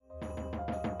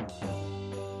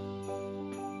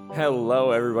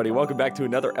Hello, everybody. Welcome back to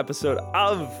another episode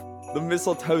of The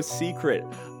Mistletoe Secret.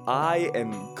 I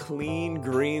am clean,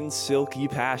 green, silky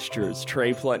pastures,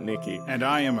 Trey Plutnicki. And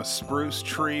I am a spruce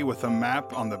tree with a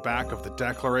map on the back of the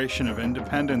Declaration of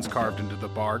Independence carved into the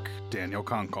bark, Daniel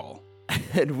Kunkel.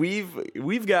 And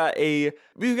we've got a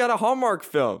Hallmark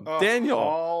film, Daniel.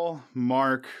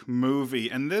 Hallmark movie,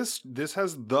 and this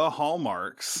has the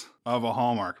hallmarks of a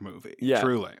Hallmark movie. Yeah.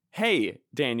 Truly. Hey,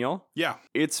 Daniel. Yeah.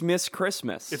 It's Miss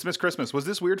Christmas. It's Miss Christmas. Was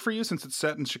this weird for you since it's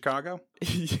set in Chicago?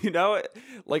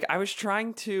 I was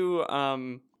trying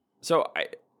to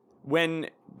when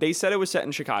they said it was set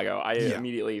in Chicago, I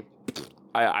immediately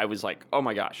I was like, "Oh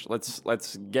my gosh,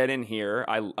 let's get in here."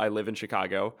 I live in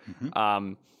Chicago.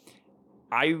 Mm-hmm.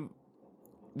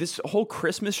 This whole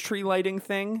Christmas tree lighting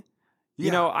thing,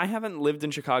 I haven't lived in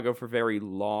Chicago for very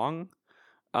long.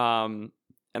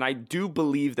 And I do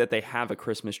believe that they have a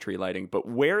Christmas tree lighting, but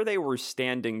where they were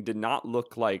standing did not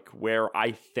look like where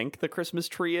I think the Christmas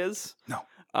tree is. No.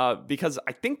 Because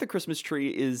I think the Christmas tree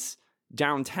is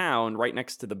downtown right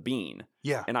next to the Bean.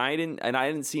 Yeah. And I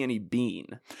didn't see any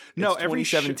Bean. No, it's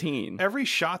 2017. Every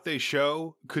shot they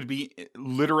show could be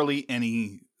literally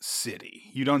any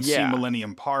city. You don't see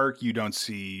Millennium Park. You don't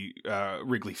see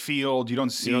Wrigley Field. You don't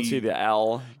see the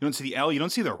L. You don't see the L. You don't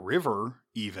see the river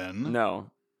even.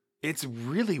 No. It's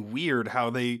really weird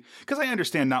how because I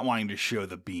understand not wanting to show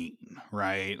the Bean,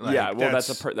 right?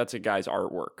 That's a guy's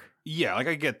artwork. Yeah, I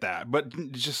get that,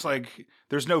 but just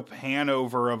there's no pan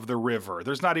over of the river.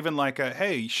 There's not even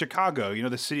hey, Chicago,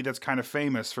 the city that's kind of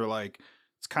famous for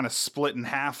it's kind of split in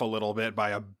half a little bit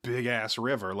by a big ass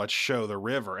river. Let's show the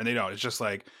river, and they don't. It's just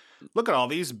look at all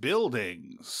these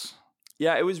buildings.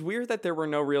 Yeah, it was weird that there were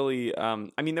no really.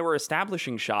 There were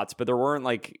establishing shots, but there weren't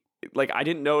I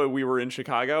didn't know we were in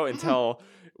Chicago until,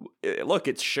 look,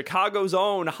 it's Chicago's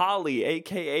own Holly,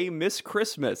 a.k.a. Miss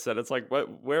Christmas. And it's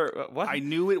what? I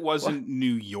knew it wasn't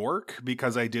New York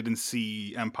because I didn't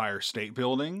see Empire State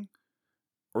Building.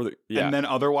 And then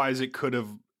otherwise it could have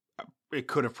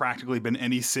practically been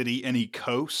any city, any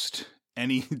coast,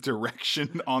 any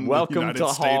direction on the United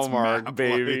States Hallmark, map,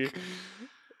 baby.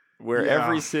 Where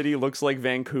every city looks like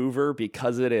Vancouver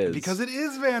because it is. Because it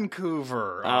is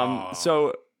Vancouver.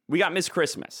 So we got Miss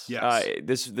Christmas. Yes.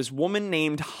 This woman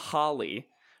named Holly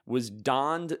was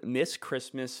donned Miss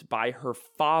Christmas by her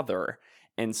father,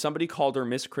 and somebody called her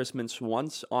Miss Christmas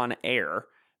once on air,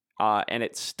 and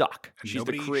it stuck. She's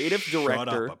the creative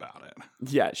director. Shut up about it.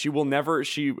 Yeah, she will never.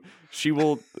 She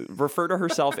will refer to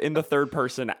herself in the third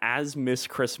person as Miss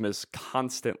Christmas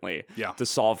constantly. Yeah. To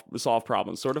solve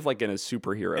problems, sort of like in a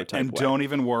superhero type and way. And don't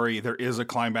even worry, there is a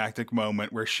climactic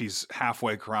moment where she's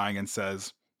halfway crying and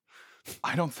says,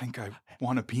 I don't think I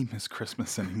want to be Miss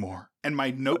Christmas anymore. And my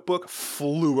notebook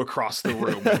flew across the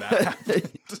room when that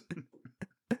happened.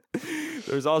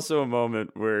 There's also a moment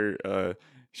where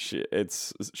she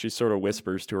sort of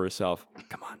whispers to herself,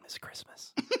 "Come on, Miss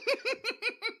Christmas.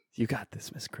 You got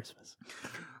this, Miss Christmas."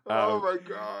 Oh my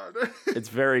God. It's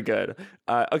very good.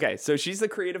 Okay, so she's the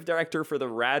creative director for the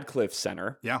Radcliffe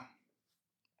Center. Yeah.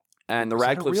 And the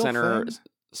Radcliffe Center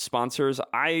sponsors,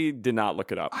 I did not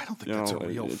look it up. I don't think that's a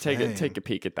real thing. Take a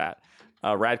peek at that.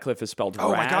 Radcliffe is spelled Rad.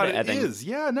 Oh my God, it is.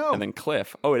 Yeah, no. And then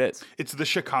Cliff. Oh, it is. It's the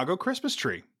Chicago Christmas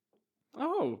tree.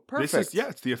 Oh, perfect.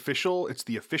 It's the official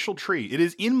tree. It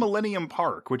is in Millennium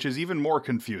Park, which is even more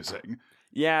confusing.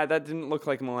 Yeah, that didn't look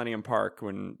like Millennium Park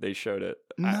when they showed it.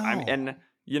 No.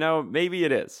 Maybe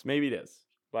it is.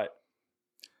 But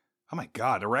oh my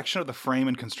God, erection of the frame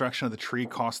and construction of the tree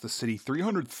cost the city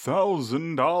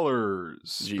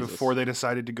 $300,000 before they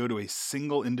decided to go to a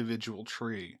single individual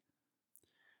tree.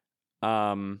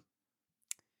 So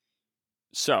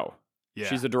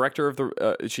she's the director of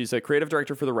she's a creative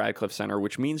director for the Radcliffe Center,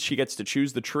 which means she gets to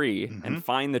choose the tree and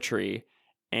find the tree,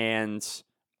 and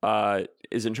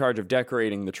is in charge of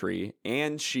decorating the tree,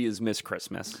 and she is Miss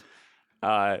Christmas.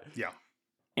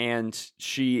 And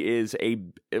she is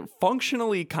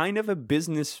functionally kind of a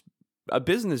business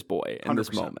boy in 100%,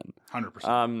 this moment.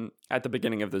 100%. At the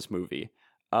beginning of this movie,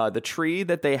 the tree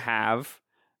that they have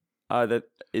that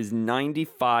is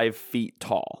 95 feet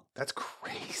tall. That's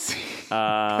crazy.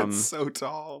 That's so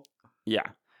tall. Yeah.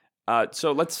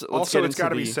 So let's also, it's got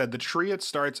to be said, the tree,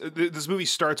 this movie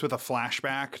starts with a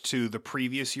flashback to the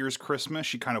previous year's Christmas.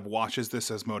 She kind of watches this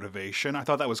as motivation. I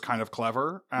thought that was kind of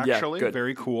clever, actually. Yeah,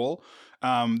 very cool.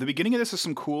 The beginning of this is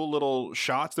some cool little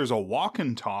shots. There's a walk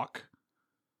and talk.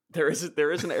 There is an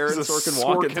Aaron Sorkin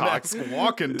walk and talk.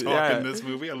 Walk and talk in this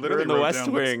movie. I literally in the wrote West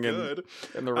down, Wing good.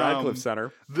 in the Radcliffe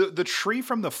Center. The tree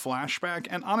from the flashback,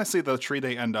 and honestly, the tree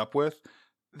they end up with,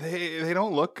 they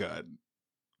don't look good.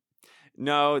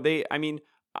 No, okay.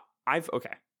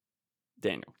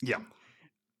 Daniel. Yeah.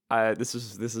 This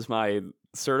is my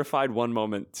certified one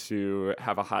moment to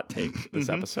have a hot take this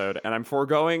episode, and I'm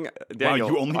foregoing. Daniel,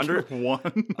 wow, you only do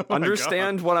one? Oh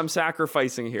understand what I'm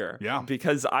sacrificing here. Yeah.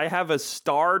 Because I have a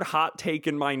starred hot take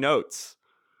in my notes.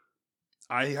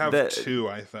 I have two,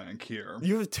 I think, here.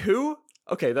 You have two?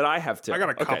 Okay, then I have two. I got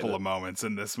a couple of moments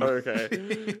in this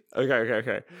movie.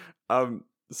 Okay.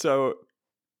 So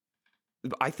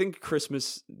I think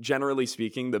Christmas, generally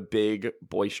speaking, the big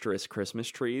boisterous Christmas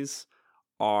trees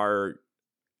are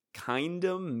kind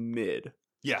of mid.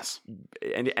 Yes.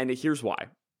 And here's why.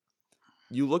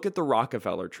 You look at the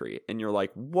Rockefeller tree and you're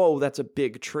like, whoa, that's a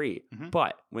big tree. Mm-hmm.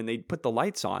 But when they put the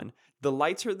lights on, the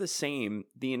lights are the same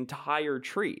the entire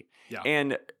tree. Yeah.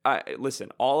 And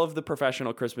listen, all of the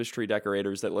professional Christmas tree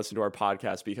decorators that listen to our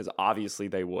podcast, because obviously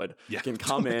they would, can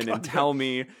come in and tell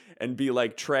me and be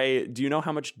like, Trey, do you know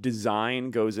how much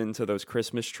design goes into those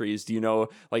Christmas trees? Do you know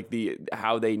like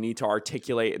how they need to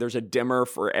articulate? There's a dimmer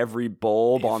for every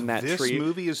bulb on that tree. This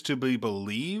movie is to be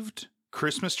believed.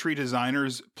 Christmas tree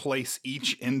designers place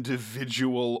each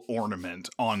individual ornament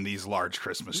on these large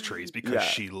Christmas trees because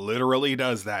she literally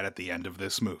does that at the end of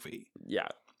this movie. Yeah.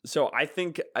 So I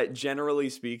think, generally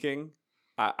speaking,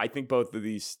 I think both of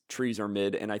these trees are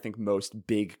mid, and I think most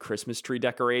big Christmas tree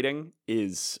decorating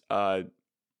is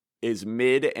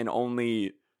mid and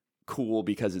only cool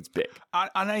because it's big.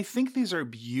 And I think these are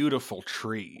beautiful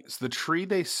trees. The tree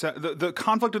they set, the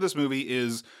conflict of this movie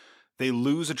is they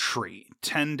lose a tree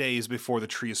 10 days before the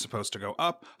tree is supposed to go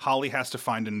up. Holly has to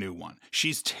find a new one.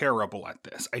 She's terrible at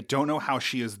this. I don't know how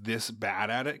she is this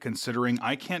bad at it, considering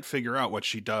I can't figure out what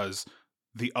she does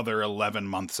the other 11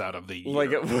 months out of the year.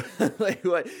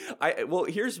 Well,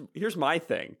 here's my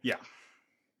thing. Yeah.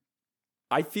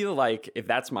 I feel like if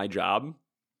that's my job,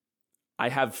 I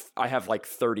have like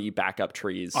 30 backup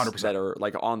trees 100%. That are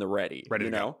like on the ready to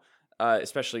go.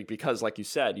 Especially because, like you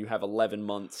said, you have 11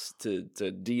 months to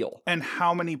deal. And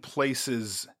how many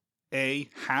places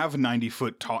have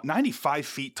 95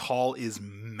 feet tall is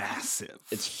massive.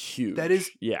 It's huge. That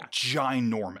is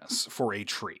ginormous for a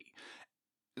tree.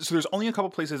 So there's only a couple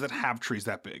places that have trees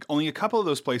that big. Only a couple of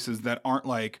those places that aren't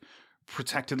like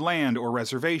protected land or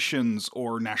reservations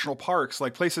or national parks,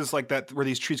 like places like that where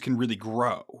these trees can really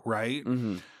grow, right?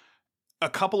 Mm-hmm. A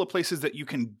couple of places that you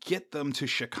can get them to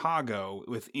Chicago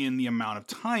within the amount of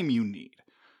time you need.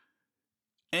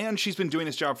 And she's been doing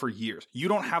this job for years. You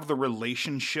don't have the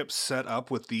relationship set up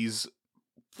with these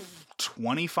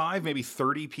 25, maybe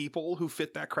 30 people who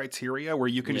fit that criteria where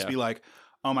you can just be like,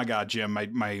 oh my God, Jim,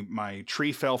 my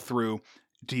tree fell through.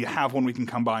 Do you have one we can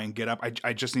come by and get up?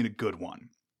 I just need a good one.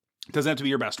 It doesn't have to be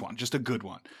your best one, just a good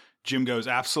one. Jim goes,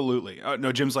 absolutely.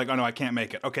 No, Jim's like, oh no, I can't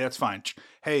make it. Okay, that's fine.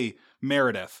 Hey,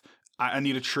 Meredith, I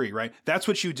need a tree, right? That's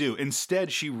what you do.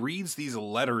 Instead, she reads these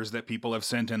letters that people have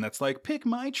sent in that's like, pick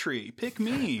my tree, pick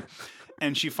me.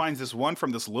 And she finds this one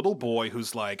from this little boy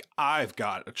who's like, have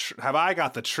I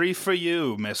got the tree for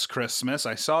you, Miss Christmas?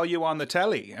 I saw you on the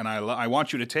telly, and I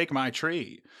want you to take my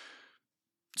tree.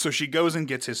 So she goes and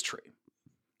gets his tree.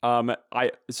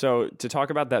 So to talk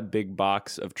about that big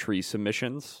box of tree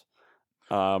submissions.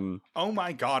 Oh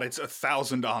my God, it's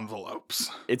 1,000 envelopes.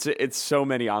 It's so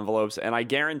many envelopes, and I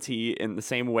guarantee in the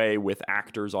same way with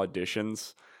actors'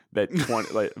 auditions that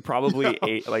 20 like probably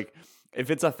 8 like if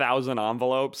it's 1,000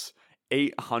 envelopes,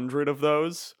 800 of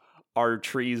those are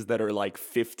trees that are like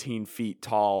 15 feet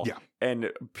tall. Yeah.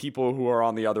 And people who are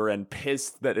on the other end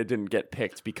pissed that it didn't get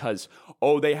picked because,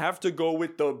 they have to go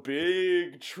with the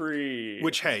big tree.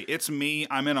 Which, hey, it's me.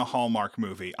 I'm in a Hallmark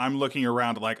movie. I'm looking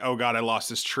around like, oh God, I lost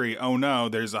this tree. Oh no,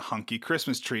 there's a hunky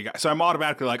Christmas tree guy. So I'm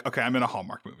automatically like, okay, I'm in a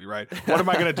Hallmark movie, right? What am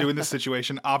I going to do in this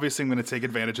situation? Obviously, I'm going to take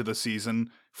advantage of the season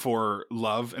for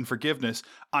love and forgiveness.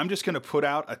 I'm just going to put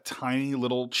out a tiny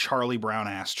little Charlie Brown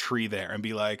ass tree there and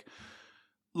be like,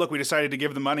 look, we decided to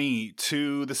give the money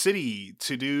to the city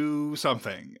to do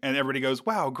something. And everybody goes,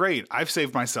 wow, great. I've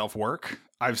saved myself work.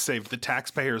 I've saved the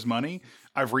taxpayers' money.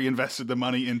 I've reinvested the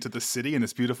money into the city and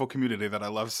this beautiful community that I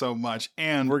love so much.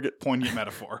 And poignant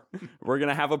metaphor. We're going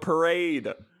to have a parade.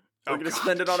 We're going to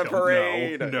spend it on a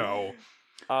parade. No.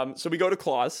 So we go to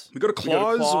Claus. We go to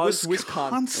Claus,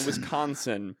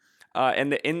 Wisconsin.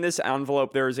 And in this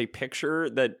envelope, there is a picture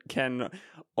that can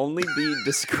only be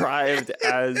described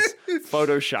as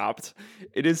photoshopped.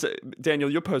 It is,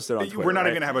 Daniel, you'll post it on Twitter. We're not right?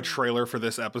 even going to have a trailer for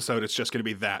this episode. It's just going to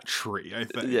be that tree, I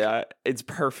think. Yeah, it's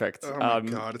perfect. Oh my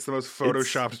God, it's the most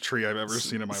photoshopped tree I've ever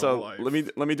seen in my whole life.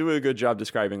 Let me do a good job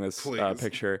describing this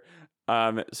picture.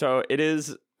 So it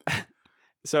is...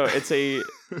 So it's a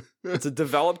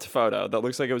developed photo that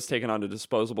looks like it was taken on a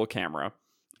disposable camera.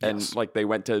 And like they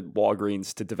went to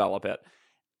Walgreens to develop it.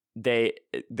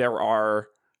 There are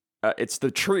it's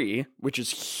the tree, which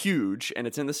is huge, and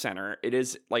it's in the center. It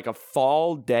is like a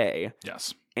fall day,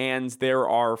 Yes. and there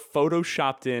are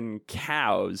photoshopped in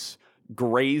cows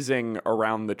grazing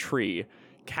around the tree.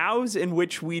 Cows in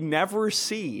which we never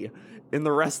see in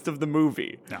the rest of the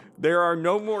movie. No. There are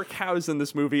no more cows in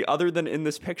this movie other than in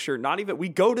this picture. Not even, we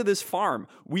go to this farm.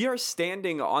 We are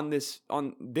standing on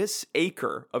this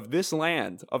acre of this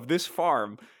land, of this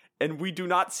farm, and we do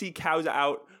not see cows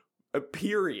out,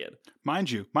 period.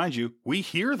 Mind you, we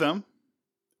hear them.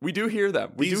 We do hear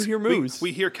them. We do hear moose.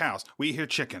 We hear cows. We hear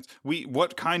chickens.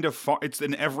 What kind of farm? It's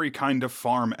in every kind of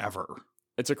farm ever.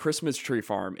 It's a Christmas tree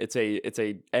farm. It's a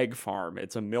egg farm.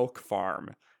 It's a milk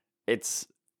farm. It's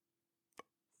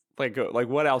like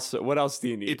what else? What else do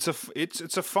you need? It's a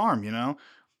farm, you know.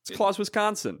 It's Claus,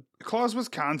 Wisconsin. Claus,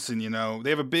 Wisconsin, you know.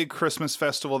 They have a big Christmas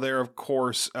festival there, of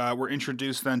course. We're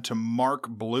introduced then to Mark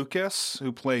Blucas,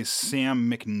 who plays Sam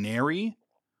McNary.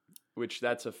 Which,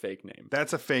 that's a fake name.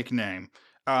 That's a fake name.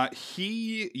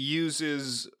 He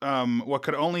uses what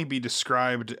could only be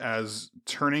described as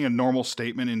turning a normal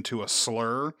statement into a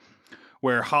slur,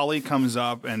 where Holly comes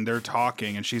up and they're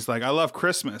talking and she's like, "I love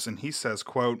Christmas." And he says,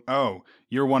 quote, "Oh,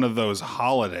 you're one of those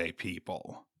holiday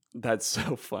people." That's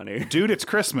so funny. Dude, it's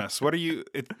Christmas. What are you...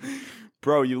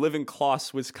 Bro, you live in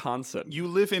Claus, Wisconsin. You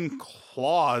live in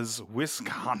Claus,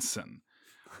 Wisconsin.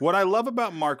 What I love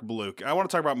about Mark Blucas... I want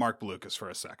to talk about Mark Blucas for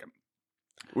a second.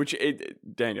 Which,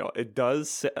 Daniel, it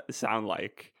does sound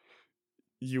like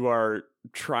you are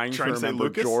trying to remember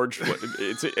Lucas? George.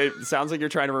 It sounds like you're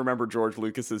trying to remember George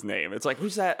Lucas's name. It's like,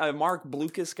 who's that Mark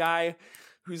Blucas guy?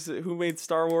 Who made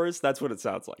Star Wars? That's what it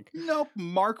sounds like. Nope,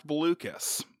 Mark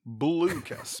Blucas.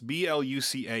 Blucas.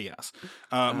 Blucas.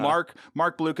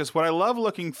 Mark Blucas. What I love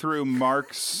looking through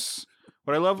Mark's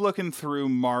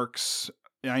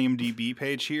IMDb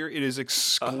page here, it is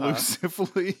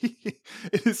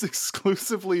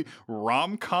exclusively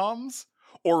rom-coms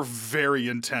or very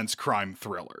intense crime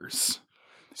thrillers.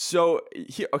 So,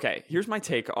 here's my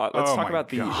take. Let's talk about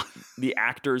the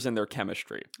actors and their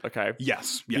chemistry, okay?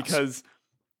 Yes. Because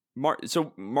Mark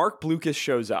Blucas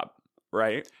shows up,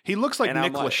 right? He looks like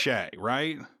Nick Lachey,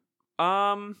 right?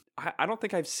 I don't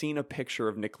think I've seen a picture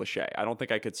of Nick Lachey. I don't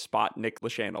think I could spot Nick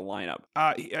Lachey in a lineup.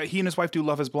 He and his wife do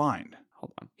Love Is Blind.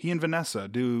 Hold on. He and Vanessa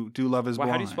do Love Is Blind.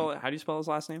 How do you spell it? How do you spell his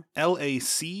last name?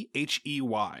 Lachey.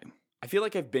 I feel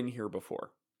like I've been here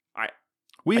before. I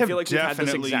feel like we've had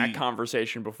this exact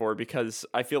conversation before because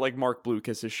I feel like Mark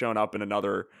Blucas has shown up in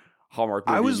another Hallmark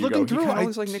movie. I was looking through. He kind of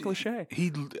looks like Nick Lachey.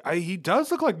 He does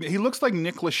look like... He looks like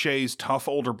Nick Lachey's tough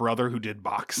older brother who did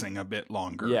boxing a bit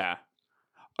longer. Yeah.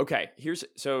 Okay,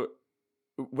 so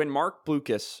when Mark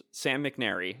Blucas, Sam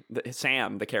McNary,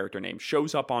 Sam, the character name,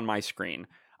 shows up on my screen,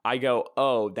 I go,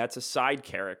 oh, that's a side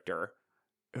character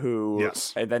who...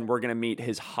 Yes. And then we're going to meet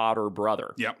his hotter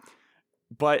brother. Yep.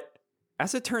 But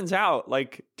as it turns out,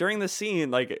 like, during the scene,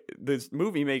 like, this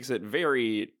movie makes it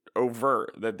very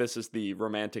overt that this is the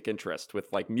romantic interest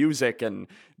with, like, music and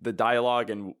the dialogue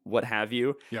and what have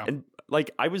you. Yeah. And,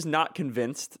 like, I was not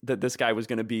convinced that this guy was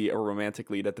going to be a romantic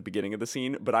lead at the beginning of the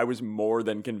scene, but I was more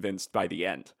than convinced by the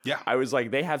end. Yeah. I was like,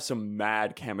 they have some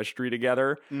mad chemistry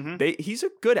together. Mm-hmm. He's a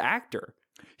good actor.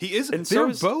 He is. And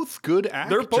they're both good actors.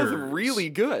 They're both really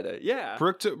good. Yeah.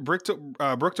 Brooke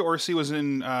D'Orsi was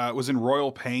in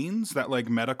Royal Pains, that like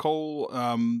medical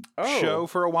show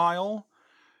for a while.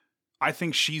 I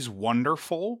think she's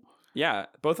wonderful. Yeah,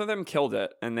 both of them killed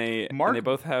it, and they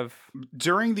both have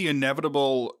during the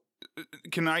inevitable.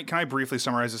 Can I briefly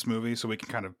summarize this movie so we can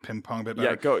kind of ping pong a bit better?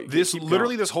 Yeah, go. This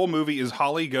whole movie is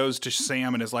Holly goes to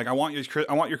Sam and is like, I want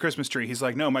your Christmas tree. He's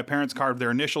like, no, my parents carved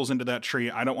their initials into that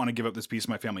tree. I don't want to give up this piece of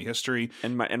my family history.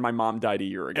 And my mom died a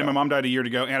year ago.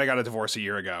 And I got a divorce a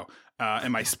year ago.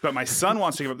 But my son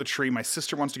wants to give up the tree. My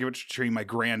sister wants to give up the tree. My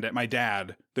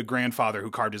dad, the grandfather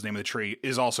who carved his name of the tree,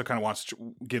 is also kind of wants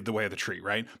to give the way of the tree.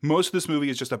 Right. Most of this movie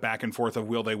is just a back and forth of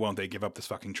will they, won't they give up this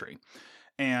fucking tree.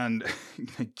 And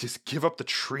just give up the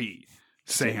tree,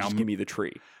 Sam. Just give me the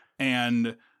tree.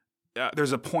 And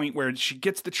there's a point where she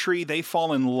gets the tree. They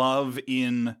fall in love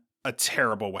in a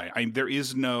terrible way. There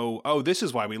is no, oh, this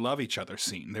is why we love each other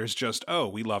scene. There's just, oh,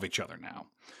 we love each other now.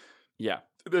 Yeah.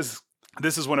 This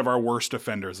is one of our worst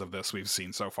offenders of this we've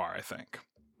seen so far, I think.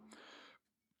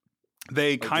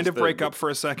 They kind of break up for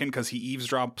a second because he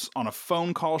eavesdrops on a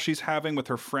phone call she's having with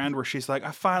her friend where she's like,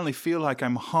 I finally feel like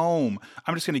I'm home.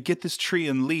 I'm just going to get this tree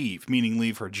and leave, meaning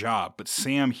leave her job. But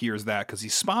Sam hears that because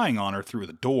he's spying on her through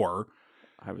the door.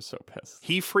 I was so pissed.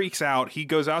 He freaks out. He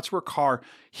goes out to her car.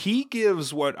 He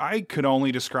gives what I could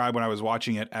only describe when I was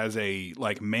watching it as a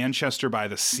like Manchester by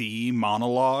the Sea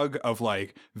monologue of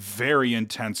like very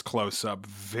intense close-up,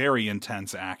 very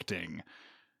intense acting.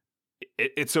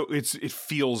 it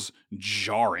feels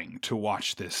jarring to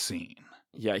watch this scene.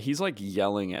 Yeah, he's like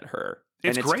yelling at her.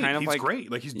 It's and great. Kind of he's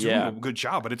great. Like he's doing a good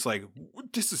job, but it's like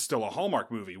this is still a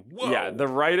Hallmark movie. Whoa. Yeah, the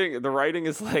writing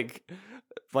is like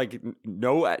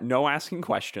no asking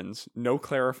questions, no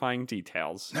clarifying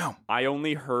details. No. I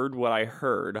only heard what I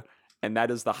heard, and that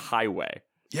is the highway.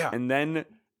 Yeah. And then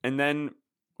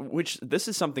which this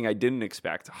is something I didn't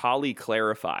expect. Holly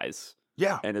clarifies.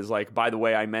 Yeah. And is like, by the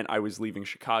way, I meant I was leaving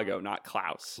Chicago, not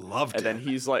Klaus. Loved and it. Then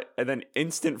he's like, and then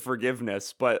instant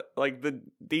forgiveness, but like the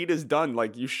deed is done.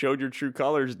 Like you showed your true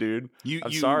colors, dude.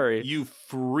 I'm sorry. You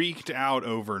freaked out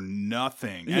over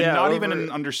nothing. And Yeah, not even in an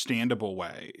understandable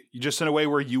way. Just in a way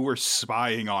where you were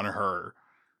spying on her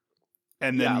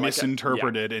and then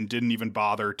misinterpreted and didn't even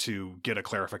bother to get a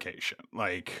clarification.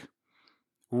 Like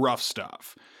rough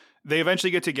stuff. They eventually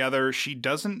get together. She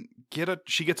gets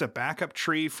a backup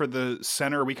tree for the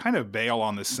center. We kind of bail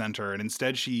on the center, and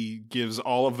instead she gives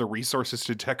all of the resources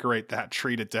to decorate that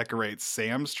tree to decorate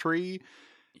Sam's tree.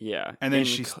 Yeah. And then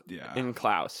in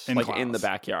Klaus, in the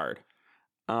backyard.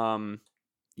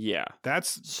 Yeah.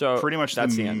 That's pretty much the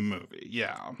movie.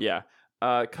 Yeah. Yeah.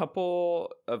 A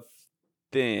couple of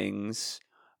things.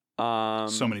 So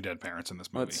many dead parents in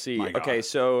this movie. Let's see. Okay,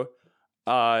 so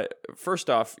first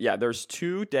off, there's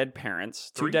 2 dead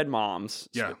parents, 2 dead moms.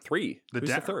 Yeah. 3. Who's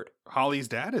the third? Holly's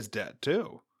dad is dead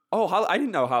too. Oh, I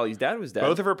didn't know Holly's dad was dead.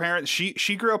 Both of her parents.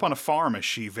 She grew up on a farm, as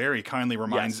she very kindly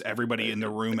reminds everybody in the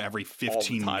room every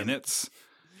 15 minutes.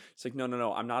 It's like,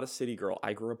 no, I'm not a city girl.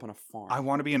 I grew up on a farm. I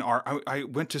want to be I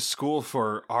went to school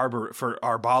for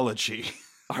arbology.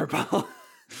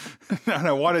 And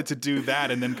I wanted to do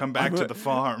that and then come back to the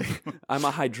farm. I'm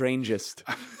a hydrangeist.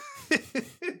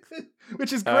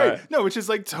 Which is great. Which is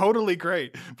like totally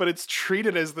great. But it's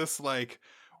treated as this like,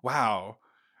 wow,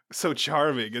 so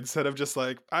charming, instead of just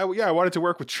like, I wanted to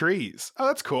work with trees. Oh,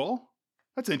 that's cool.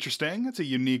 That's interesting. That's a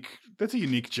unique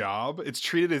job. It's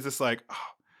treated as this like, oh,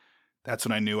 that's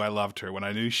when I knew I loved her, when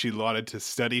I knew she wanted to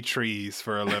study trees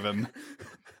for a living.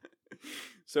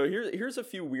 So here's a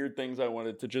few weird things I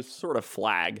wanted to just sort of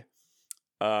flag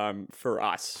for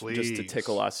us, Please. Just to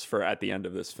tickle us for at the end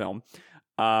of this film.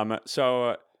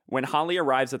 So when Holly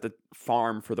arrives at the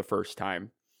farm for the first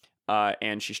time,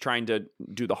 and she's trying to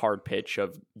do the hard pitch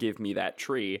of "Give me that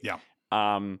tree,"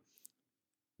 Sam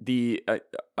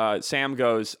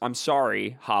goes, "I'm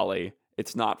sorry, Holly,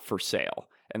 it's not for sale,"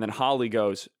 and then Holly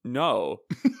goes, "No."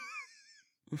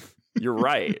 You're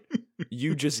right.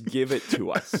 You just give it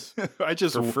to us.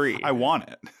 For free. I want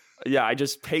it. Yeah, I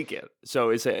just take it. So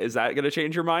is that going to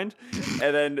change your mind?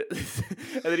 And then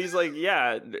he's like,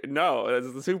 yeah, no,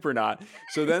 it's super not.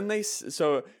 So then they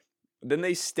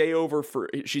stay over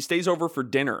she stays over for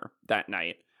dinner that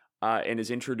night, and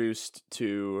is introduced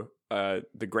to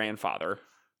the grandfather.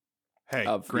 Hey,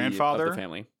 of grandfather of the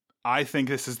family. I think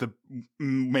this is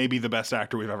maybe the best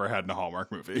actor we've ever had in a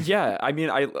Hallmark movie. Yeah, I mean,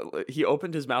 he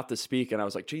opened his mouth to speak, and I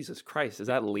was like, Jesus Christ, is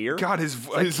that Lear? God, his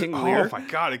King Lear? Oh my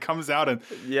God, it comes out and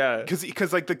yeah,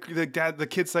 because like the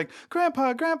kid's like,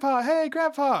 Grandpa, hey,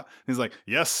 Grandpa. And he's like,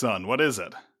 yes, son, what is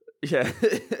it? Yeah.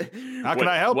 How can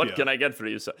I help you? What can I get for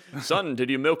you, son? Did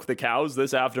you milk the cows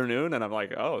this afternoon? And I'm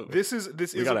like, oh, this is of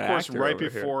course right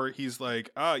before he's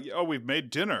like, we've made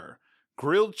dinner.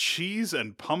 Grilled cheese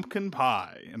and pumpkin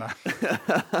pie. And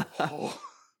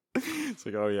it's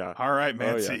like, oh yeah. All right,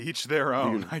 man. To each their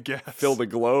own, I guess. Fill the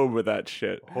globe with that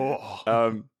shit.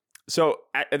 Oh. So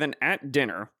then at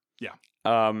dinner,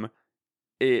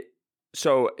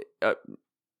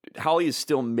 Holly is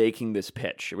still making this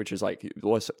pitch, which is like,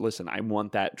 listen, I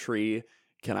want that tree.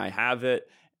 Can I have it?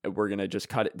 We're gonna just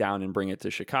cut it down and bring it to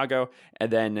Chicago.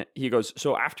 And then he goes,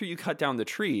 so after you cut down the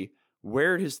tree,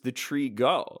 where does the tree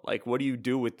go? Like, what do you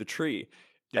do with the tree?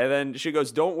 Yeah. And then she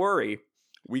goes, don't worry.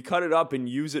 We cut it up and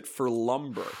use it for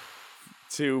lumber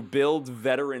to build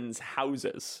veterans'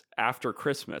 houses after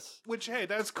Christmas. Which, hey,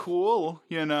 that's cool,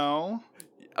 you know?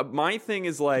 My thing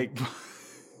is like,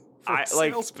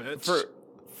 pitch.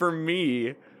 For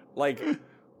me, like,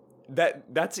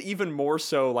 that's even more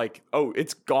so like, oh,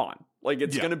 it's gone. Like,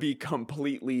 it's going to be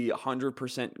completely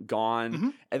 100% gone. Mm-hmm.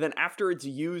 And then after it's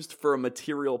used for a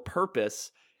material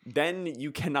purpose, then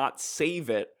you cannot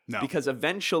save it. No. Because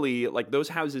eventually, like, those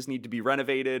houses need to be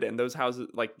renovated, and those houses,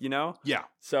 like, you know? Yeah.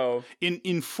 So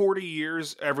in 40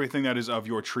 years, everything that is of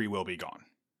your tree will be gone.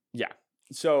 Yeah.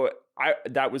 So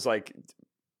that was like,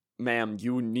 ma'am,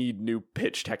 you need new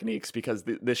pitch techniques because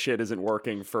this shit isn't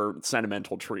working for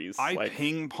sentimental trees. I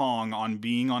ping pong on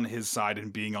being on his side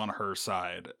and being on her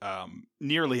side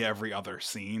nearly every other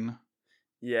scene.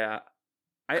 Yeah.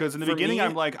 Because in the for beginning, me-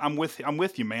 I'm like, I'm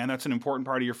with you, man. That's an important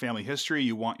part of your family history.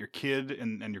 You want your kid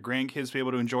and your grandkids to be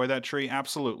able to enjoy that tree.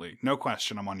 Absolutely. No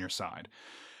question. I'm on your side.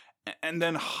 And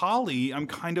then Holly, I'm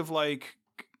kind of like,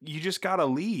 you just got to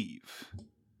leave.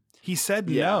 He said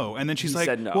Yeah. no. And then she's He like,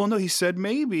 said no. well, no, he said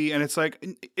maybe. And it's like,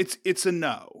 it's a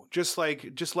no. Just let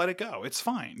it go. It's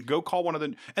fine. Go call one of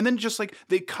the, and then just like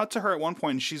they cut to her at one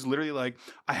point and she's literally like,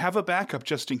 I have a backup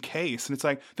just in case. And it's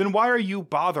like, then why are you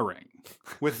bothering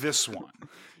with this one?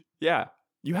 Yeah.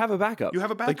 You have a backup. You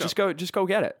have a Like, backup. just go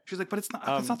get it. She's like, but it's not,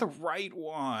 that's not the right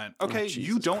one. Okay. Jesus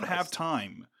You don't have Christ.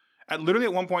 time. Literally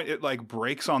at one point it like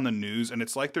breaks on the news and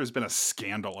it's like there's been a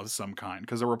scandal of some kind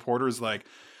because a reporter is like,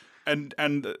 and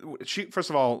she,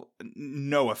 first of all,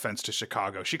 no offense to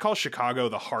Chicago, she calls Chicago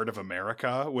the heart of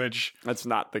America, which That's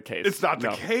not the case. it's not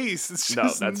the No. case. It's No,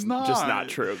 just that's not. just not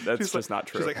true. That's She's just not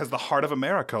true. She's like, has the heart of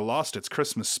America lost its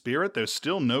Christmas spirit? There's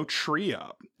still no tree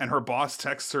up. And her boss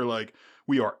texts her like,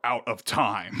 we are out of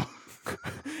time.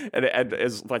 and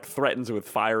is like threatens with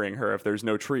firing her if there's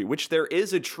no tree, which there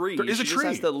is a tree. There is a She tree. Just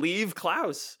has to leave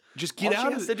Klaus. Just get All out she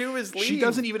of has to do is leave. She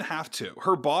doesn't even have to.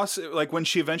 Her boss, like when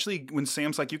Sam's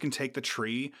like, you can take the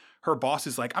tree, her boss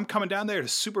is like, I'm coming down there to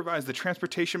supervise the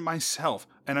transportation myself.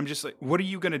 And I'm just like, what are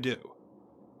you going to do?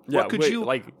 Yeah, What could wait, you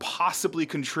like possibly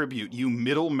contribute, you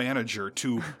middle manager,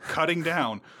 to cutting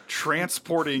down,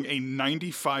 transporting a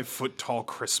 95-foot tall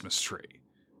Christmas tree?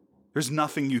 There's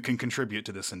nothing you can contribute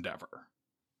to this endeavor.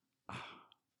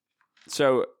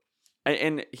 So,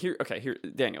 and here,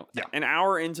 Daniel. Yeah. An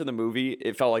hour into the movie,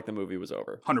 it felt like the movie was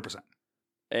over, 100%.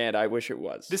 and I wish it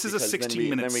was. This is a because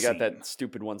 16-minute Then we got scene. that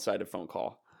stupid one-sided phone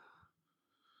call.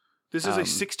 This is a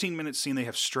 16-minute scene they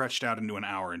have stretched out into an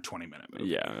hour and 20-minute movie.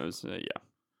 Yeah, it was. Yeah,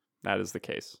 that is the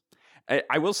case.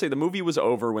 I will say the movie was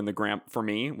over when the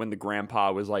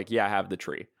grandpa was like, "Yeah, have the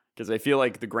tree," because I feel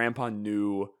like the grandpa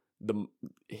knew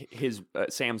his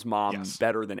Sam's mom Yes.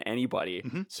 better than anybody.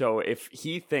 Mhm. So if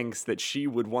he thinks that she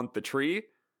would want the tree,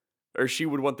 or she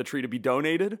would want the tree to be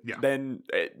donated, Yeah. then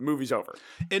movie's over.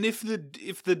 And if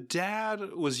the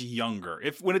dad was younger,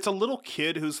 when it's a little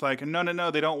kid who's like,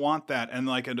 no, they don't want that, and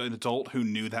like an adult who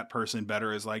knew that person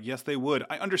better is like, yes, they would.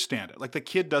 I understand it. Like the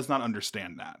kid does not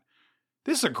understand that.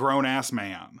 This is a grown ass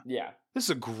man. Yeah. This is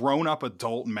a grown up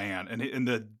adult man, and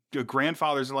the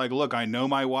grandfathers are like, look, I know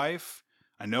my wife.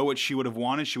 I know what she would have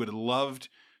wanted. She would have loved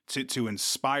to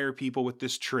inspire people with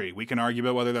this tree. We can argue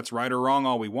about whether that's right or wrong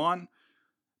all we want.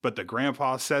 But the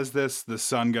grandpa says this, the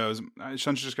son goes, son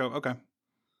should just go, okay.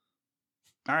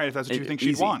 All right, if that's what you think she'd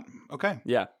Easy. want. Okay.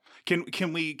 Yeah.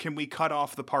 Can we cut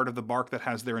off the part of the bark that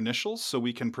has their initials so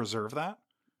we can preserve that?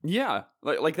 Yeah,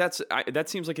 like that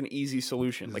seems like an easy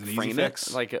solution. Is Like it an easy frame fix?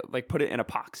 it, like put it in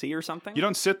epoxy or something. You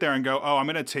don't sit there and go, oh, I'm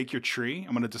going to take your tree,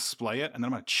 I'm going to display it, and then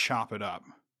I'm going to chop it up.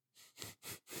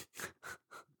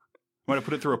 I'm going to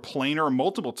put it through a planer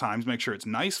multiple times, make sure it's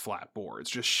nice flat boards,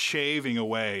 just shaving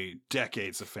away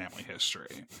decades of family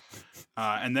history.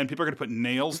 And then people are going to put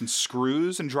nails and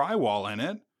screws and drywall in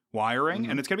it, wiring,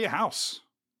 and it's going to be a house.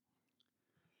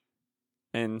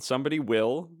 And somebody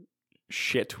will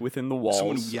shit within the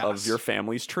walls Yes. of your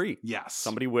family's tree. Yes.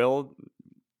 Somebody will.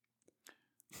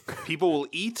 People will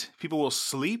eat. People will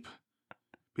sleep.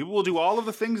 People will do all of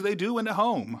the things they do in a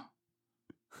home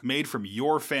made from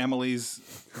your family's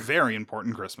very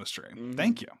important Christmas tree. Mhm.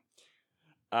 Thank you.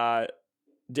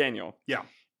 Daniel. Yeah.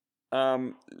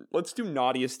 Let's do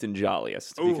naughtiest and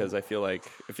jolliest Ooh. because I feel like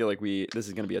this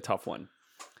is going to be a tough one.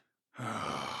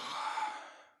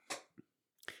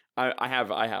 I have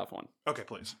one. Okay,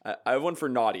 please. I have one for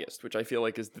naughtiest, which I feel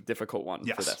like is the difficult one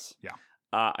Yes. for this. Yeah.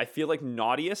 I feel like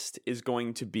naughtiest is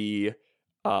going to be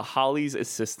Holly's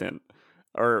assistant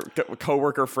or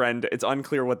coworker friend. It's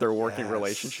unclear what their working Yes,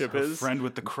 relationship her is. friend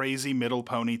with the crazy middle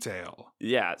ponytail.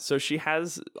 Yeah, so she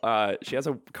has a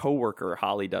coworker,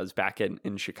 Holly does, back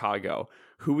in Chicago,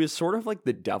 who is sort of like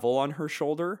the devil on her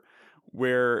shoulder,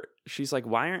 where she's like,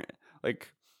 why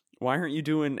aren't you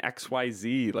doing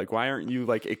XYZ? Like, why aren't you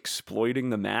like exploiting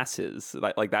the masses?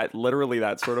 Like that, literally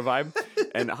that sort of vibe.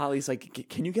 And Holly's like,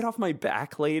 can you get off my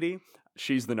back, lady?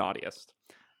 She's the naughtiest.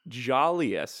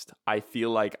 Jolliest, I feel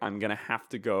like I'm gonna have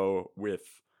to go with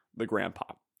the grandpa.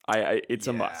 It's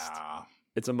a must.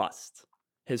 It's a must.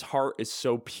 His heart is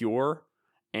so pure,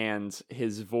 and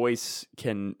his voice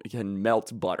can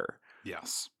melt butter.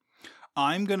 Yes.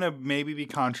 I'm going to maybe be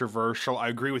controversial. I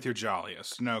agree with your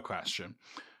jolliest, no question.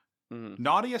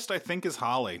 Naughtiest, I think, is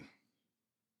Holly.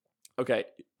 Okay,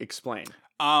 explain.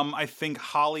 I think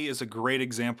Holly is a great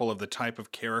example of the type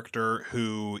of character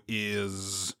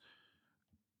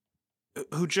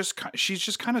she's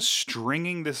just kind of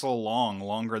stringing this along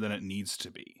longer than it needs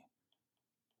to be.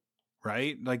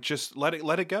 right? Like, just let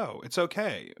it go. It's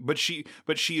okay. But she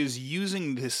is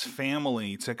using this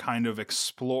family to kind of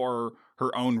explore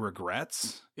her own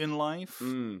regrets in life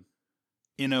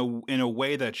in a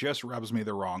way that just rubs me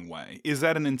the wrong way. Is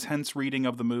that an intense reading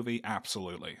of the movie?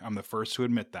 Absolutely. I'm the first to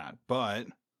admit that. But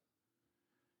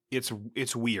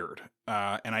it's weird.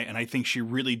 And I think she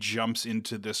really jumps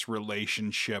into this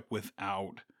relationship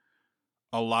without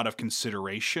a lot of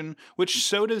consideration, which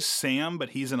so does Sam,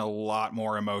 but he's in a lot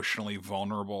more emotionally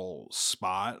vulnerable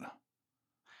spot.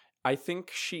 I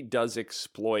think she does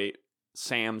exploit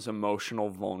Sam's emotional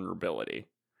vulnerability,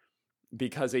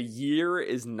 because a year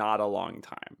is not a long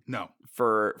time. No.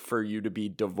 For you to be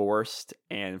divorced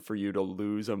and for you to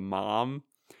lose a mom.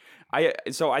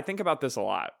 So I think about this a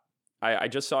lot. I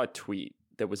just saw a tweet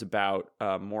that was about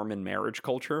Mormon marriage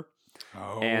culture.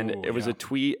 Oh, and it was a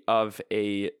tweet of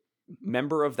a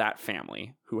member of that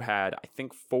family who had, I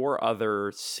think, 4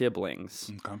 other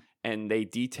siblings. Okay. And they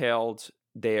detailed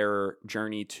their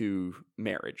journey to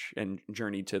marriage and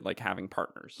journey to like having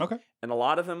partners. Okay. And a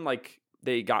lot of them, like,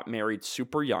 they got married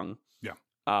super young. Yeah.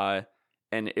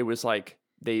 And it was like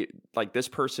this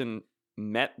person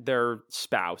met their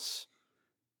spouse,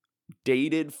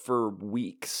 dated for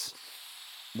weeks,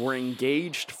 were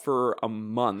engaged for a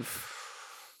month,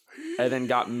 and then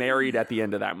got married at the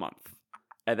end of that month.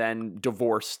 And then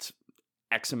divorced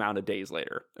X amount of days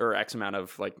later, or X amount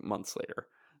of like months later.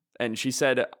 And she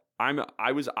said,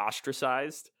 I was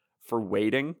ostracized for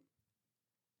waiting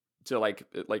to like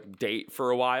date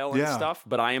for a while and stuff,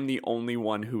 but I am the only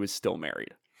one who is still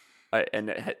married. And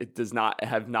it does not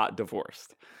have not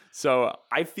divorced. So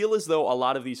I feel as though a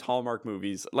lot of these Hallmark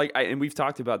movies, like, and we've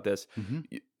talked about this,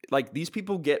 like these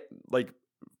people get like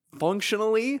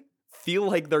functionally feel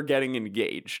like they're getting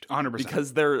engaged 100%,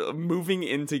 because they're moving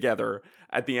in together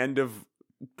at the end of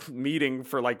meeting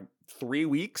for like 3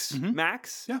 weeks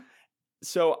max. Yeah.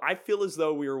 So I feel as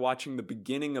though we were watching the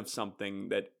beginning of something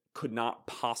that could not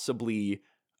possibly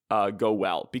go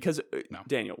well, because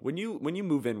Daniel, when you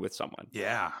move in with someone,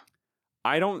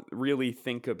 I don't really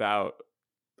think about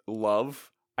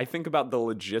love. I think about the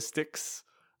logistics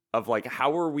of like,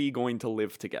 how are we going to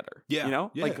live together? Yeah. You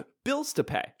know, like bills to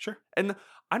pay. Sure. And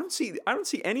I don't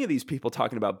see any of these people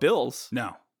talking about bills.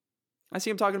 No. I see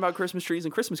them talking about Christmas trees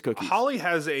and Christmas cookies. Holly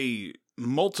has a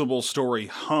multiple story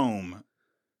home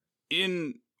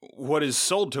in what is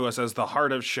sold to us as the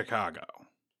heart of Chicago.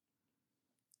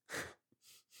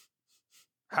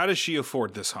 How does she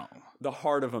afford this home? The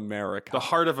heart of America. The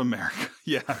heart of America.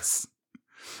 Yes.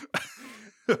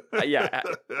 Yeah.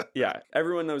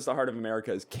 Everyone knows the heart of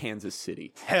America is Kansas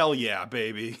City. Hell yeah,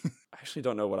 baby. I actually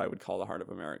don't know what I would call the heart of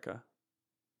America.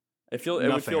 It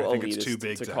Nothing. would feel I think elitist it's too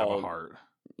big to call, have a heart.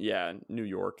 Yeah, New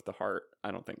York, the heart.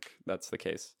 I don't think that's the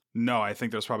case. No, I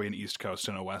think there's probably an East Coast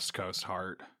and a West Coast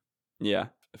heart. Yeah.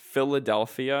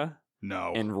 Philadelphia.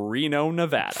 No. And Reno,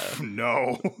 Nevada.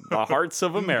 No. The hearts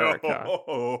of America.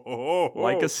 No.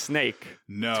 Like a snake.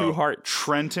 No. 2 hearts.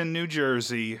 Trenton, New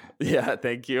Jersey. Yeah,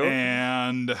 thank you.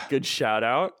 And good shout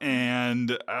out.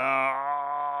 And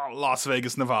Las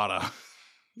Vegas, Nevada.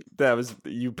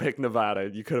 You picked Nevada.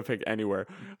 You could have picked anywhere.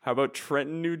 How about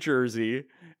Trenton, New Jersey?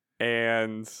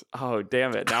 And oh,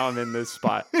 damn it. Now I'm in this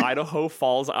spot. Idaho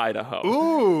Falls, Idaho.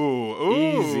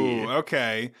 Ooh. Easy.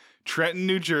 Okay. Trenton,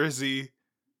 New Jersey.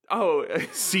 Oh.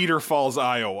 Cedar Falls,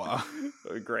 Iowa.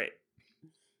 Great.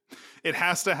 It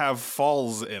has to have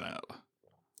falls in it.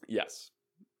 Yes.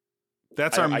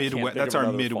 That's our Midwest. That's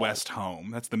our Midwest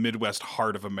home. That's the Midwest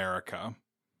heart of America.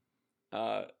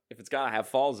 If it's got to have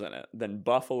falls in it, then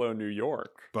Buffalo, New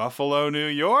York. Buffalo, New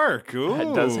York. Ooh.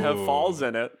 It does have falls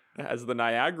in it. It has the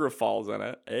Niagara Falls in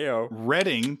it. Ayo.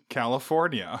 Redding,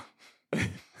 California.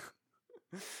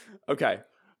 Okay.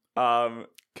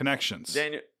 Connections.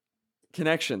 Daniel.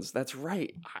 Connections. That's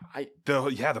right.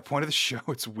 The point of the show.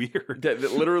 It's weird.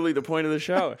 Literally the point of the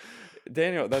show.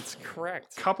 Daniel, that's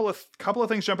correct. Couple of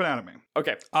things jumping out at me.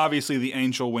 Okay. Obviously, the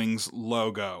Angel Wings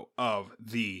logo of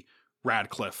the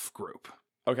Radcliffe group.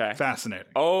 Okay.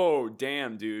 Fascinating. Oh,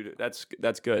 damn, dude. That's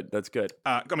good. That's good.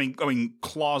 I mean,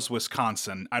 Claus,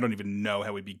 Wisconsin. I don't even know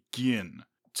how we begin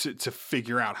to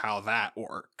figure out how that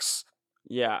works.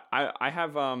 Yeah, I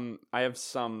have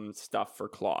some stuff for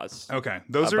Claus. Okay,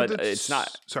 those are. But it's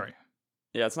not. Sorry.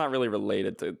 Yeah, it's not really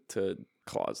related to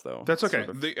Claus though. That's okay.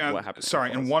 Sort of what happened?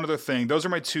 Sorry, and one other thing. Those are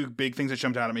my 2 big things that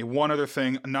jumped out at me. One other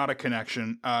thing, not a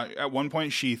connection. At one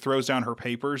point, she throws down her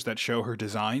papers that show her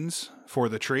designs for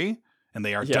the tree, and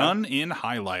they are done in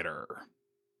highlighter.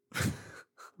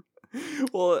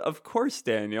 Well, of course,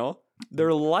 Daniel.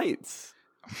 They're lights.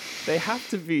 They have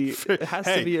to be. It has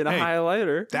to be in a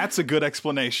highlighter. That's a good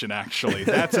explanation, actually.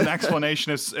 That's an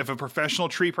explanation. If a professional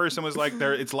tree person was like,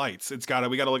 "There, it's lights. We got to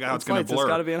look at how it's going to blur." It's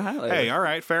got to be in a highlighter. Hey, all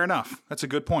right, fair enough. That's a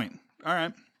good point. All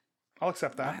right, I'll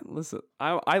accept that. Listen,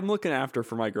 I'm looking after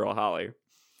for my girl Holly.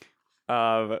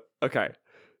 Okay.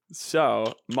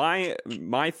 So my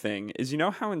thing is, you know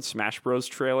how in Smash Bros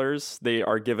trailers they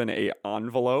are given a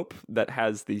envelope that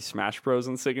has the Smash Bros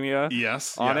insignia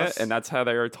on it, and that's how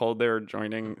they are told they're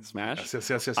joining Smash.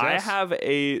 Yes. I have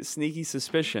a sneaky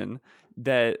suspicion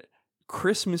that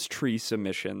Christmas tree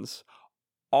submissions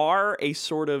are a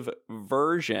sort of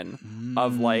version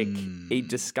of like a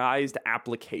disguised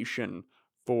application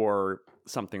for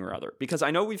something or other. Because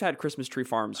I know we've had Christmas tree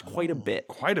farms quite a bit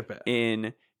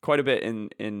in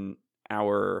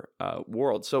our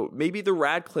world. So maybe the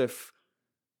Radcliffe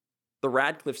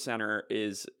Center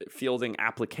is fielding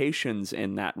applications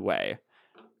in that way,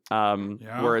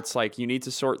 where it's like you need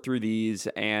to sort through these,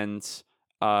 and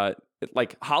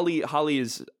like Holly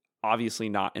is obviously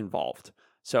not involved.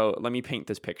 So let me paint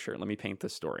this picture. Let me paint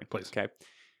this story, please. Okay.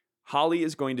 Holly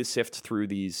is going to sift through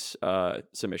these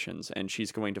submissions, and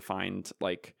she's going to find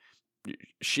like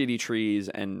shitty trees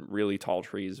and really tall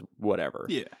trees, whatever.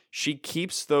 Yeah. She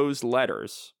keeps those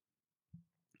letters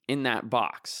in that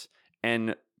box,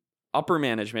 and upper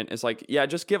management is like, yeah,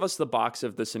 just give us the box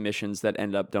of the submissions that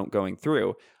end up don't going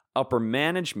through. Upper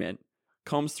management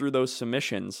combs through those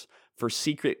submissions for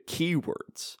secret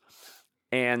keywords,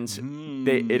 and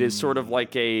it is sort of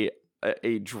like a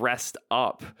dressed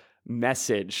up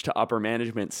message to upper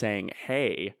management saying,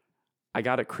 hey, I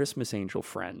got a Christmas angel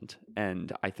friend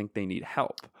and I think they need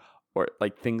help, or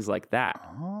like things like that,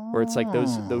 where it's like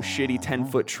those shitty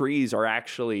 10-foot trees are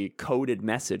actually coded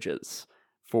messages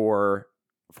for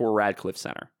Radcliffe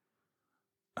Center.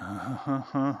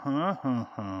 How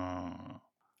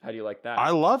do you like that? I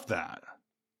love that.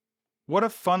 What a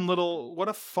fun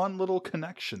little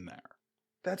connection there.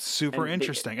 That's super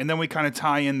interesting. And then we kind of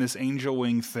tie in this angel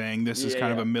wing thing. This is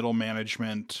kind of a middle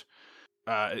management,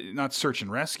 not search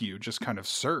and rescue, just kind of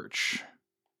search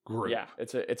group. Yeah,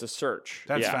 it's a search.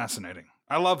 That's fascinating.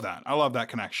 I love that. I love that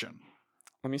connection.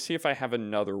 Let me see if I have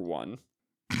another one.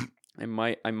 I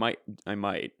might.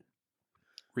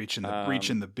 Reach in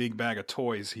the big bag of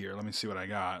toys here. Let me see what I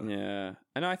got. Yeah.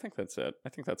 I think that's it. I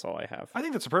think that's all I have. I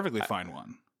think that's a perfectly fine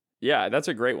one. Yeah, that's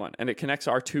a great one. And it connects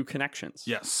our two connections.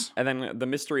 Yes. And then the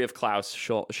mystery of Klaus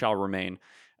shall remain.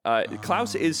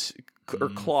 Klaus is, or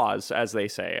Claus, as they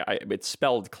say. It's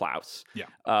spelled Klaus. Yeah.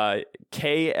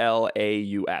 Klaus.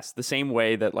 The same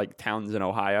way that like towns in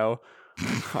Ohio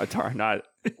are not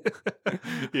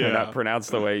pronounced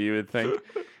the way you would think.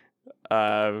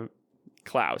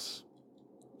 Klaus.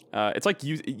 It's like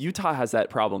Utah has that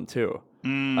problem too.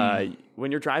 When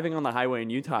you're driving on the highway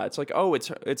in Utah, it's like, oh, it's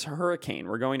a hurricane.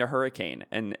 We're going to hurricane.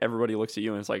 And everybody looks at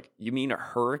you and it's like, you mean a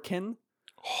hurricane?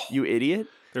 You idiot.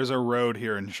 There's a road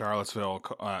here in Charlottesville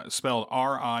spelled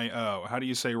R-I-O. How do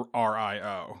you say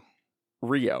R-I-O?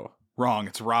 Rio. Wrong.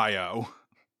 It's Rio.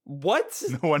 What?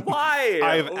 No one,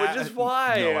 why?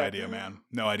 Why? No idea, man.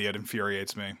 No idea. It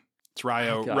infuriates me. It's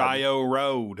Rio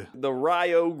Road. The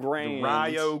Rio Grande.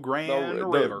 The Rio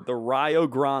Grande River. The Rio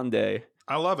Grande.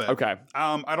 I love it. Okay.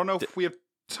 I don't know if we have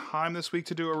time this week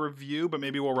to do a review, but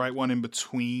maybe we'll write one in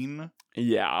between.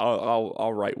 Yeah,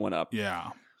 I'll write one up. Yeah.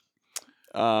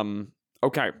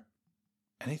 Okay.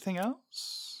 Anything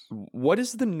else? What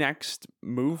is the next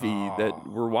movie that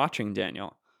we're watching,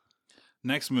 Daniel?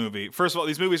 Next movie. First of all,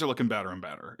 these movies are looking better and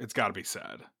better. It's got to be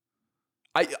said.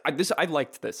 I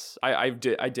liked this. I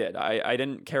did. I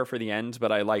didn't care for the end,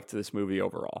 but I liked this movie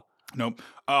overall. Nope.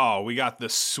 Oh, we got The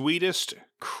Sweetest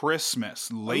Christmas.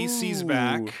 Lacey's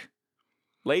back.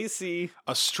 Lacey.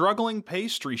 A struggling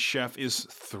pastry chef is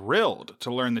thrilled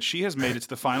to learn that she has made it to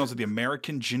the finals of the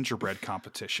American Gingerbread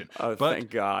Competition. Oh, but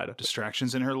thank God.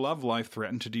 Distractions in her love life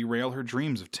threaten to derail her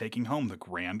dreams of taking home the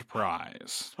grand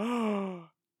prize. And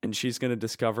she's going to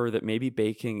discover that maybe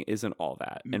baking isn't all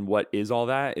that. And what is all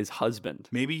that is husband.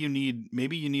 Maybe you need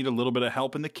a little bit of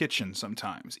help in the kitchen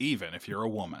sometimes, even if you're a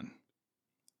woman.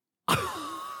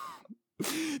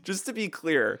 Just to be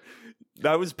clear,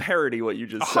 that was parody what you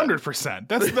just said. 100%.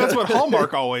 That's what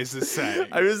Hallmark always is saying.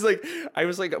 I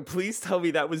was like, please tell me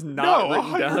that was not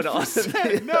written down on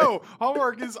it. No,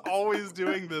 Hallmark is always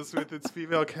doing this with its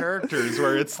female characters,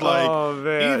 where it's like,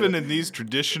 even in these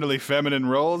traditionally feminine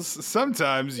roles,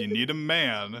 sometimes you need a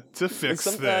man to fix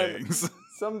things.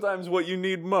 Sometimes what you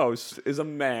need most is a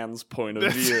man's point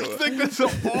of view. The thing that's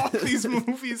all these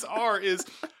movies are is,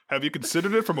 Have you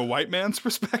considered it from a white man's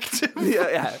perspective?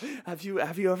 Yeah. Have you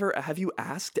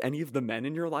asked any of the men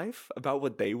in your life about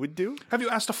what they would do? Have you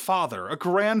asked a father, a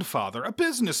grandfather, a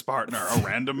business partner, a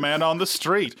random man on the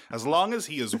street? As long as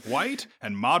he is white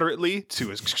and moderately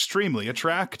to extremely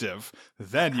attractive,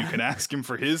 then you can ask him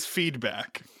for his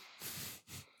feedback.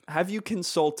 Have you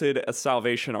consulted a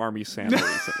Salvation Army Santa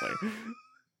recently?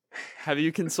 Have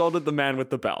you consulted the man with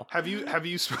the bell? Have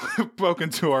you spoken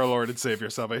to our Lord and Savior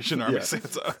Salvation Army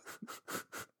Santa?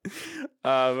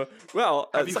 Well,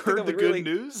 have you heard the good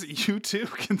news? You too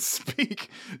can speak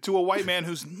to a white man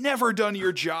who's never done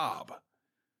your job.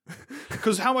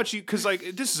 Because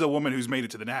this is a woman who's made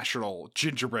it to the national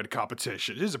gingerbread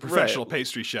competition. This is a professional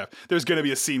pastry chef. There's going to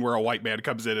be a scene where a white man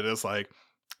comes in and is like,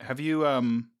 have you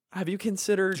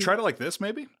considered tried it like this?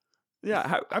 Maybe.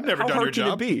 Yeah, I've never done your job. How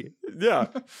hard can it be? Yeah,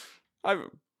 I've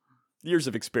years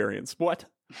of experience. What?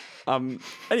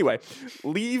 Anyway,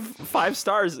 leave 5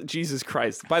 stars. Jesus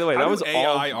Christ! By the way, that was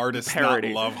AI all artists parody.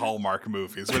 Not love Hallmark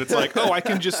movies, but it's like, oh, I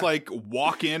can just like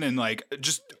walk in and like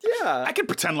I can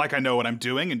pretend like I know what I'm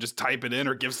doing and just type it in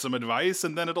or give some advice,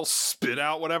 and then it'll spit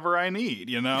out whatever I need.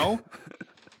 You know.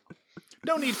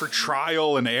 No need for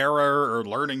trial and error or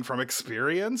learning from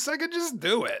experience. I could just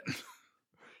do it.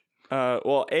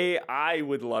 Well, I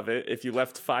would love it if you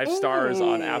left 5 stars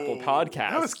on Apple Podcasts.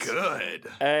 That was good.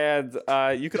 And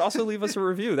you could also leave us a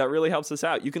review. That really helps us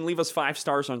out. You can leave us 5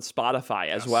 stars on Spotify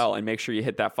as well, and make sure you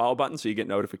hit that follow button so you get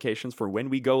notifications for when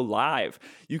we go live.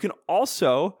 You can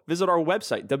also visit our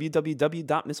website,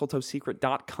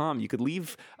 www.mistletoesecret.com. You could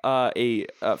leave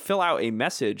fill out a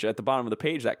message at the bottom of the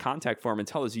page, that contact form, and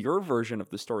tell us your version of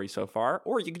the story so far.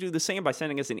 Or you can do the same by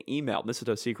sending us an email,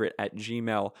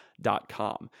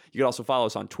 mistletoesecret@gmail.com. You can also follow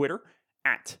us on Twitter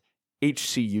at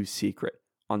HCUSecret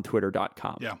on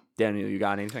twitter.com. Yeah. Daniel, you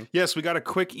got anything? Yes, we got a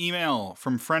quick email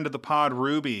from friend of the pod,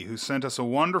 Ruby, who sent us a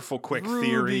wonderful quick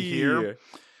theory here.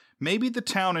 Maybe the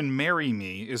town in Marry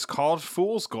Me is called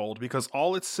Fool's Gold because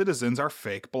all its citizens are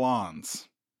fake blondes.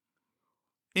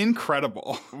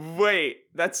 Incredible. Wait,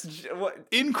 that's what?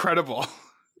 Incredible.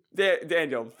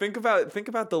 Daniel, think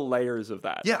about the layers of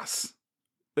that. Yes.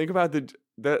 Think about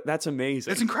that's amazing.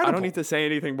 It's incredible. I don't need to say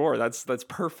anything more. That's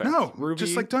perfect. No, Ruby,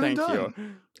 just like done and done.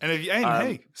 You. And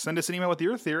hey, send us an email with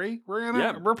your theory.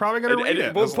 We're probably gonna read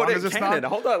it. We'll put it in canon.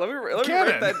 Hold on, let me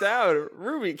write that down.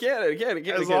 Ruby, canon.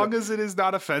 As long as it is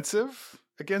not offensive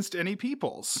against any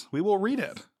peoples, we will read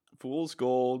it. Fool's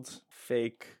Gold,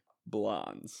 fake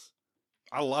blondes.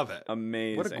 I love it.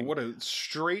 Amazing. What a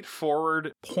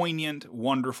straightforward, poignant,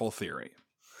 wonderful theory.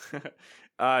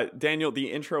 Daniel,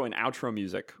 the intro and outro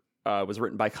music was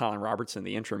written by Colin Robertson.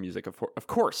 The intro music, of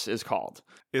course, is called...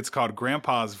 It's called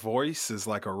Grandpa's Voice is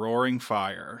Like a Roaring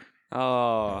Fire.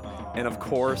 Oh, and of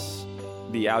course,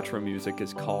 the outro music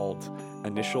is called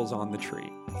Initials on the Tree.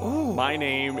 Ooh. My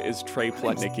name is Trey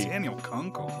Plotnicki. Daniel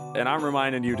Kunkel. And I'm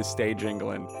reminding you to stay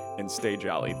jingling and stay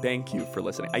jolly. Thank you for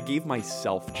listening. I gave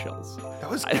myself chills. That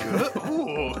was good.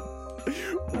 Ooh.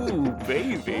 Ooh,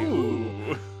 baby.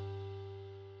 Ooh.